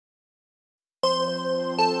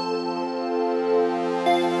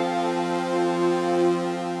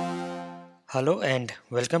Hello and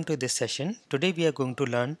welcome to this session. Today we are going to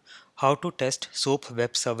learn how to test SOAP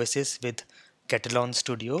web services with Katalon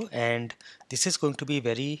Studio, and this is going to be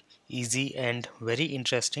very easy and very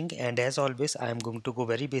interesting, and as always I am going to go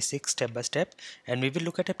very basic step by step, and we will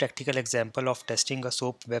look at a practical example of testing a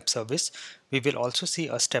SOAP web service. We will also see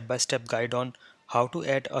a step by step guide on how to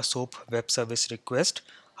add a SOAP web service request,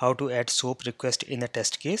 how to add SOAP request in a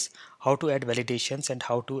test case, how to add validations, and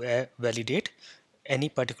how to validate any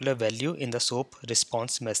particular value in the SOAP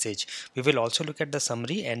response message. We will also look at the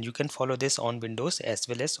summary, and you can follow this on Windows as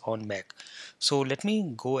well as on Mac. So let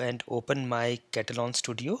me go and open my Katalon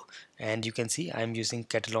Studio, and you can see I'm using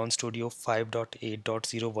Katalon Studio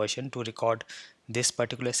 5.8.0 version to record this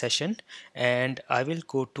particular session, and I will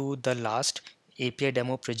go to the last API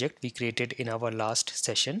demo project we created in our last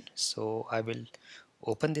session. So I will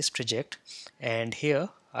open this project, and here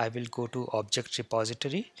I will go to object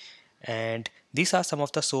repository, and these are some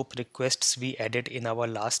of the SOAP requests we added in our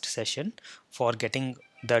last session for getting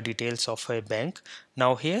the details of a bank.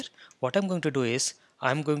 Now here what I'm going to do is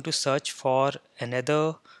I'm going to search for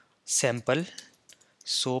another sample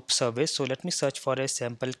SOAP service. So let me search for a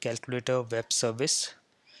sample calculator web service.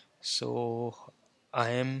 So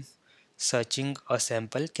I am searching a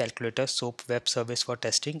sample calculator SOAP web service for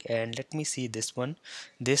testing, and let me see this one.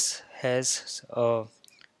 This has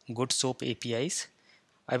good SOAP APIs.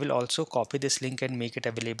 I will also copy this link and make it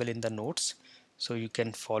available in the notes, so you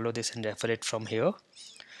can follow this and refer it from here.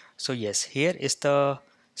 So yes, here is the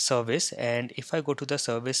service, and if I go to the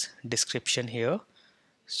service description here,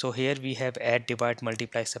 so here we have add, divide,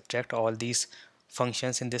 multiply, subtract, all these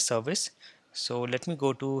functions in this service. So let me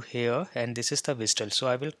go to here, and this is the WSDL. So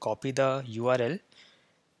I will copy the URL,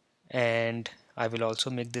 and I will also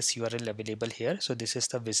make this URL available here. So this is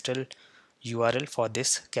the WSDL URL for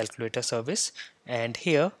this calculator service, and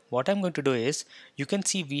here what I'm going to do is you can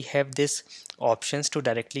see we have this options to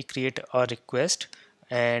directly create a request,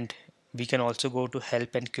 and we can also go to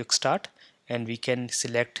help and quick start, and we can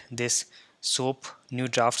select this SOAP new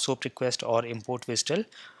draft SOAP request or import WSDL.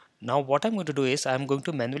 Now what I'm going to do is I'm going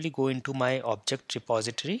to manually go into my object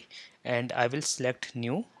repository, and I will select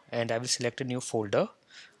new, and I will select a new folder.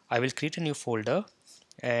 I will create a new folder,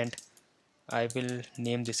 and I will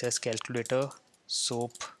name this as calculator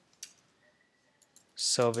SOAP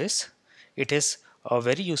service. It is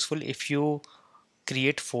very useful if you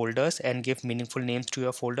create folders and give meaningful names to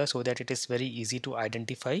your folder so that it is very easy to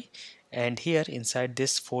identify. And here inside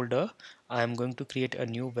this folder I am going to create a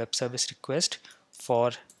new web service request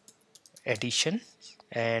for addition,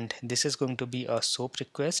 and this is going to be a SOAP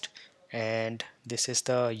request, and this is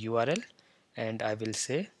the URL, and I will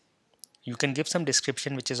say, you can give some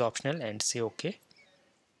description which is optional, and say OK.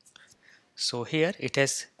 So here it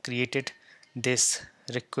has created this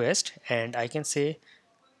request, and I can say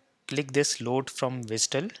click this load from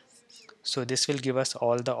WSDL. So this will give us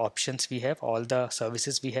all the options we have, all the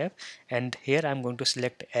services we have, and here I'm going to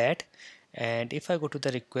select add, and if I go to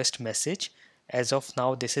the request message, as of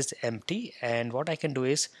now this is empty, and what I can do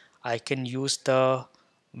is I can use the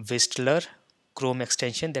WSDLer Chrome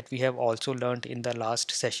extension that we have also learned in the last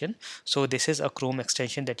session. So this is a Chrome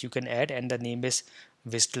extension that you can add, and the name is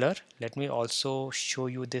WSDLer. Let me also show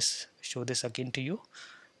this again to you.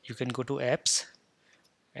 You can go to apps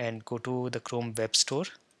and go to the Chrome Web Store,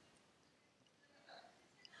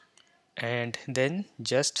 and then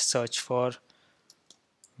just search for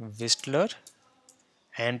WSDLer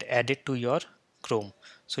and add it to your Chrome.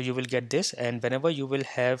 So you will get this, and whenever you will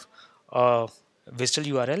have a WSDL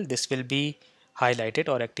URL, this will be highlighted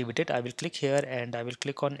or activated. I will click here and I will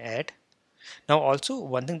click on add. Now also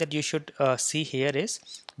one thing that you should see here is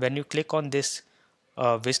when you click on this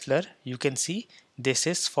WSDLer, you can see this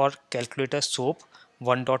is for calculator SOAP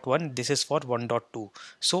 1.1, this is for 1.2.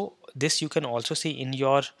 so this you can also see in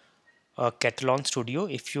your Katalon Studio.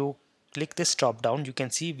 If you click this drop down, you can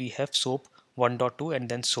see we have SOAP 1.2 and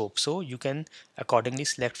then SOAP, so you can accordingly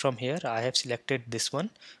select from here. I have selected this one,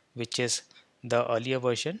 which is the earlier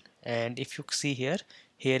version, and if you see here,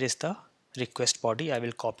 here is the request body. I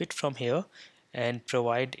will copy it from here and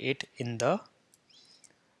provide it in the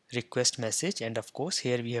request message, and of course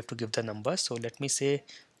here we have to give the numbers. So let me say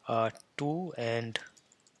 2 and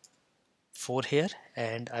 4 here,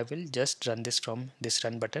 and I will just run this from this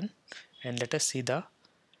run button, and let us see the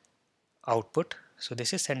output. So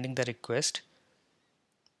this is sending the request,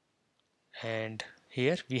 and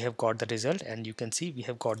here we have got the result, and you can see we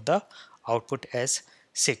have got the output as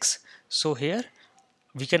 6. So here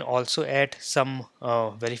we can also add some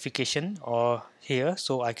verification or here,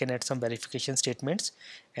 so I can add some verification statements,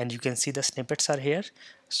 and you can see the snippets are here.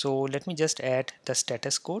 So let me just add the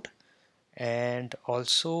status code, And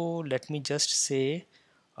also let me just say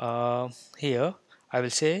here I will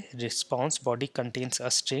say response body contains a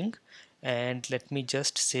string, and let me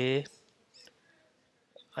just say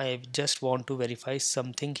I just want to verify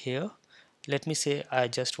something here. Let me say I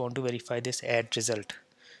just want to verify this add result.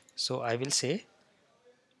 So I will say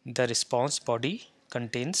the response body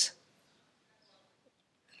contains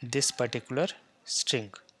this particular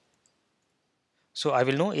string. So I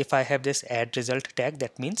will know if I have this add result tag,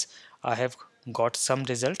 that means I have got some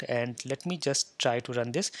result. And let me just try to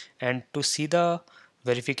run this, and to see the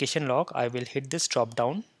verification log I will hit this drop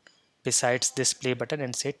down besides this play button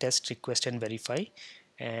and say test request and verify,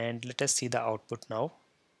 and let us see the output now.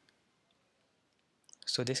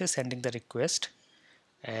 So this is sending the request,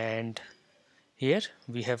 and here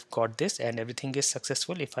we have got this and everything is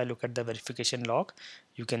successful. If I look at the verification log,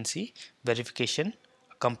 you can see verification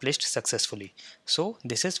accomplished successfully. So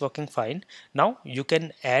this is working fine. Now you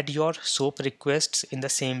can add your SOAP requests in the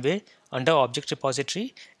same way under object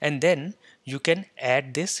repository, and then you can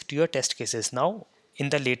add this to your test cases. Now in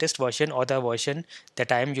the latest version or the version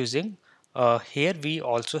that I am using, here we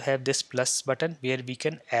also have this plus button where we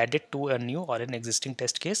can add it to a new or an existing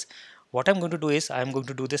test case. What I'm going to do is I'm going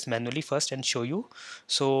to do this manually first and show you.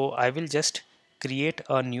 So I will just create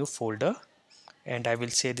a new folder, and I will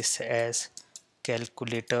say this as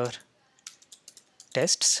calculator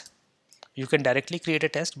tests. You can directly create a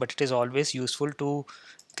test, but it is always useful to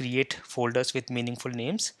create folders with meaningful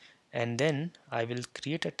names. And then I will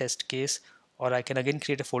create a test case, or I can again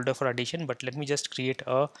create a folder for addition, but let me just create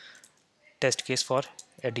a test case for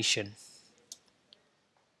addition.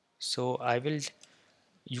 So I will,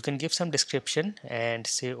 you can give some description and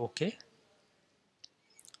say okay.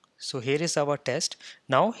 So here is our test.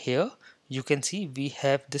 Now here you can see we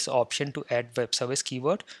have this option to add web service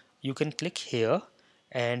keyword. You can click here,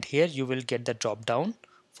 and here you will get the drop down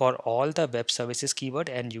for all the web services keyword,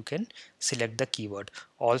 and you can select the keyword.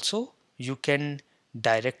 Also you can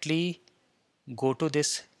directly go to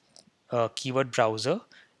this keyword browser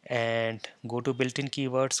and go to built-in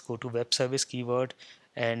keywords, go to web service keyword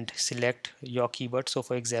and select your keyword. So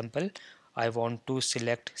for example, I want to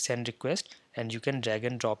select send request, and you can drag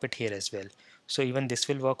and drop it here as well. So even this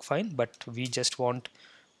will work fine, but we just want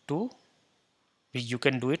to, you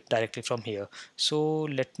can do it directly from here. So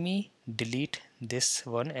let me delete this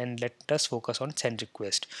one and let us focus on send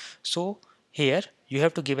request. So here you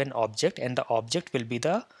have to give an object, and the object will be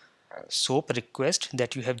the SOAP request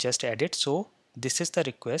that you have just added. So this is the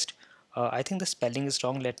request. I think the spelling is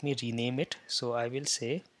wrong. Let me rename it. So I will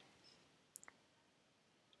say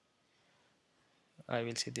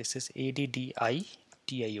this is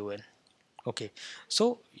ADDITION. Okay,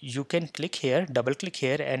 so you can click here, double click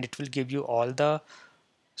here, and it will give you all the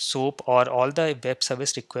SOAP or all the web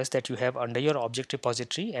service requests that you have under your object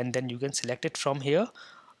repository, and then you can select it from here.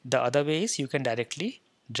 The other way is you can directly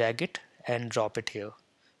drag it and drop it here.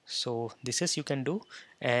 So this is you can do.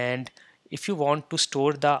 And if you want to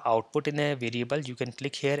store the output in a variable, you can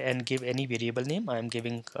click here and give any variable name. I am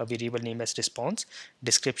giving a variable name as response.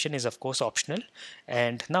 Description is of course optional.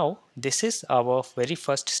 And now this is our very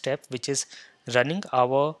first step, which is running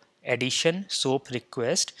our addition SOAP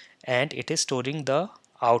request, and it is storing the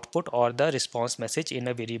output or the response message in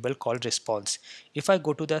a variable called response. If I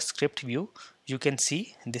go to the script view, you can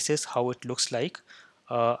see this is how it looks like.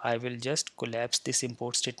 I will just collapse this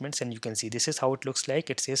import statements, and you can see this is how it looks like.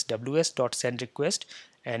 It says ws.sendRequest,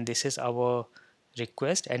 and this is our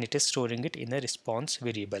request, and it is storing it in a response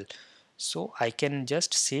variable. So I can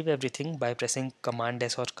just save everything by pressing Command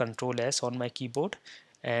S or Control S on my keyboard,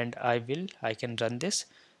 and I can run this.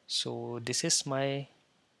 So this is my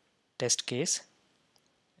test case,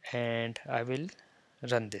 and I will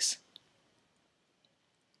run this.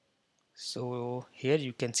 So here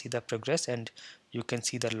you can see the progress, and you can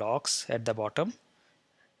see the logs at the bottom.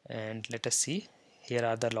 And let us see, here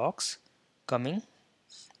are the logs coming,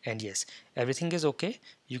 and yes, everything is okay.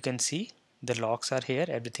 You can see the logs are here,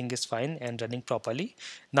 everything is fine and running properly.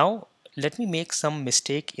 Now let me make some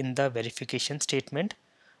mistake in the verification statement.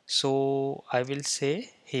 So I will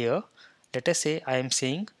say here, let us say I am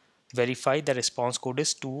saying verify the response code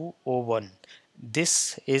is 201.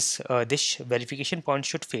 This is this verification point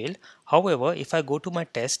should fail. However, if I go to my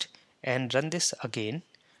test and run this again,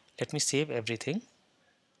 let me save everything,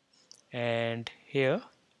 and here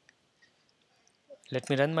let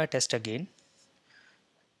me run my test again,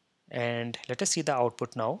 and let us see the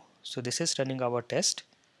output now. So this is running our test,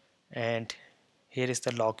 and here is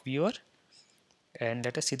the log viewer, and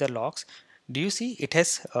let us see the logs. Do you see it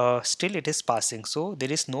has still it is passing, so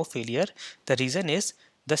there is no failure. The reason is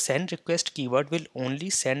The send request keyword will only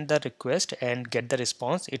send the request and get the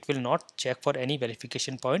response. It will not check for any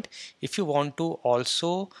verification point. If you want to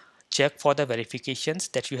also check for the verifications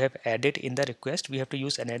that you have added in the request, we have to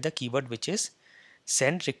use another keyword, which is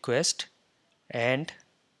send request and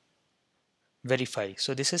verify.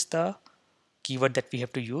 So this is the keyword that we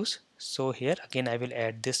have to use. So here again I will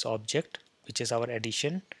add this object, which is our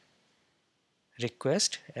addition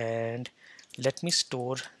request, and let me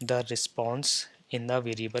store the response in the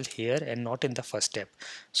variable here and not in the first step.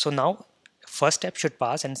 So now first step should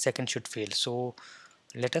pass and second should fail. So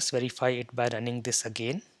let us verify it by running this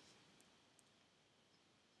again.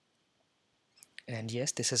 And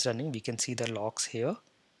yes, this is running. We can see the logs here,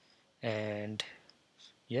 and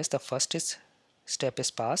yes, the first is step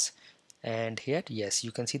is pass, and here yes,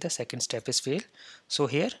 you can see the second step is fail. So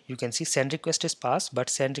here you can see send request is pass, but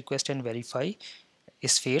send request and verify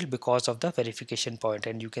is failed because of the verification point,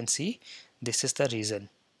 and you can see this is the reason.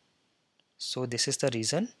 So this is the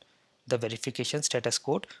reason, the verification status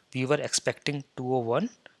code. We were expecting 201,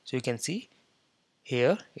 so you can see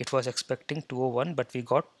here it was expecting 201 but we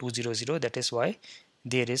got 200. That is why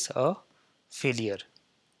there is a failure.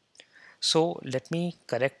 So let me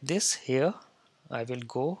correct this here. I will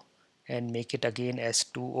go and make it again as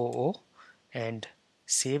 200 and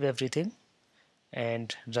save everything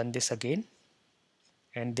and run this again,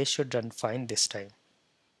 and this should run fine this time.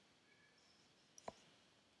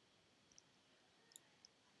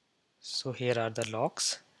 So here are the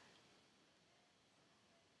logs.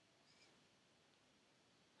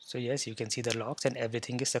 So yes, you can see the logs and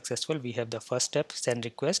everything is successful. We have the first step send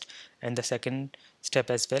request and the second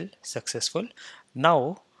step as well successful.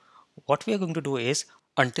 Now what we are going to do is,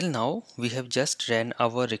 until now we have just ran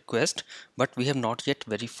our request but we have not yet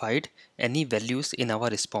verified any values in our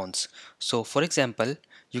response. So for example,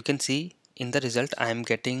 you can see in the result I am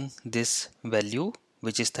getting this value,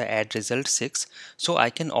 which is the add result 6. So I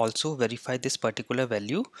can also verify this particular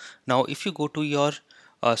value. Now if you go to your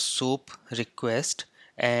SOAP request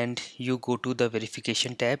and you go to the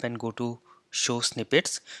verification tab and go to show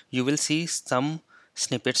snippets, you will see some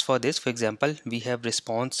snippets for this. For example, we have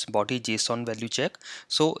response body JSON value check.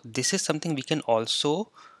 So this is something we can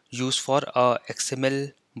also use for a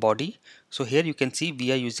XML body. So here you can see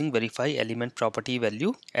we are using verify element property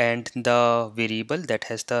value and the variable that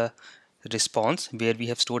has the response where we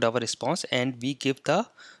have stored our response, and we give the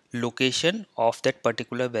location of that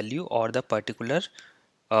particular value or the particular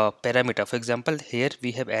parameter. For example, here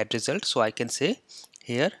we have add result, so I can say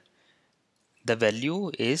here the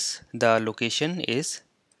value is, the location is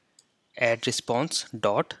add response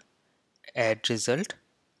dot add result,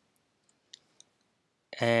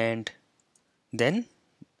 and then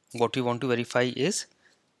what we want to verify is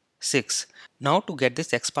 6. Now to get this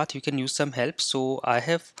XPath you can use some help. So I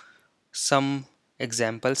have some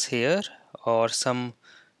examples here or some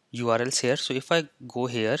URLs here. So if I go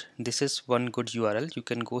here, this is one good URL. You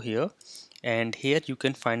can go here and here you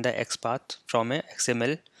can find the XPath from a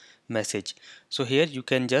XML message. So here you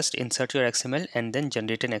can just insert your XML and then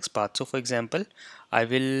generate an XPath. So for example, I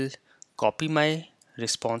will copy my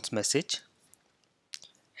response message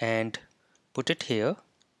and put it here,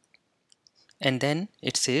 and then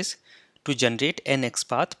it says to generate an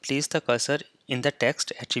XPath, place the cursor in the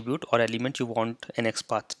text attribute or element you want an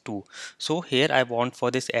XPath to. So here I want for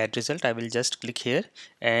this add result, I will just click here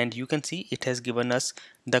and you can see it has given us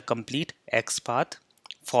the complete XPath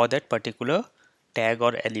for that particular tag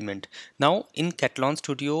or element. Now in Katalon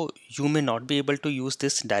Studio you may not be able to use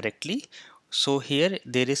this directly, so here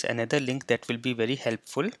there is another link that will be very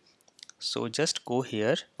helpful. So just go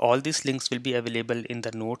here, all these links will be available in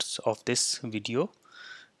the notes of this video.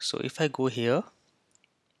 So if I go here,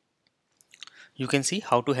 you can see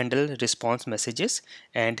how to handle response messages,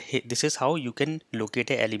 and this is how you can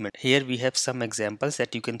locate an element. Here we have some examples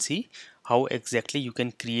that you can see how exactly you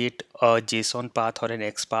can create a JSON path or an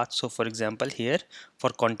XPath. So for example, here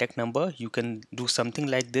for contact number you can do something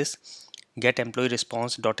like this: get employee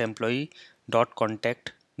response dot employee dot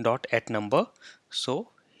contact dot at number. So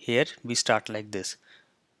here we start like this.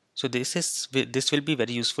 So this will be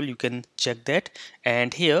very useful, you can check that.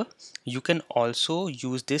 And here you can also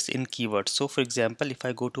use this in keywords. So for example, if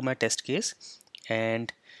I go to my test case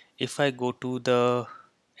and if I go to the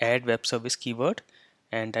add web service keyword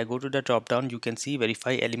and I go to the drop down, you can see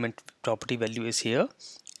verify element property value is here.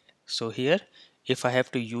 So here if I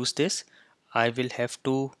have to use this, I will have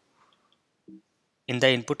to, in the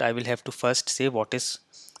input I will have to first say what is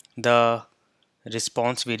the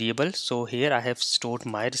response variable. So here I have stored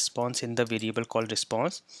my response in the variable called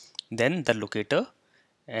response, then the locator,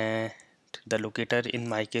 and the locator in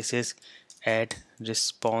my case is add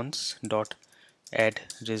response dot add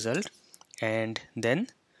result, and then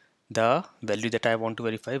the value that I want to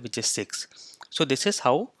verify, which is 6. So this is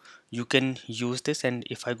how you can use this. And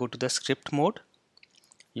if I go to the script mode,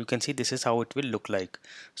 you can see this is how it will look like.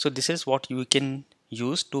 So this is what you can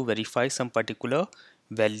use to verify some particular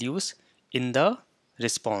values in the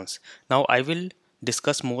response. Now I will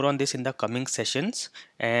discuss more on this in the coming sessions,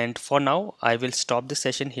 and for now I will stop this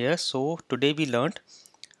session here. So today we learned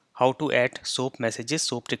how to add SOAP messages,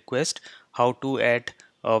 SOAP request, how to add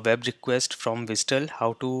a web request from Vistal,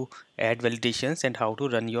 how to add validations, and how to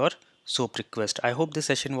run your SOAP request. I hope this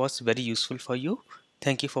session was very useful for you.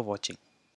 Thank you for watching.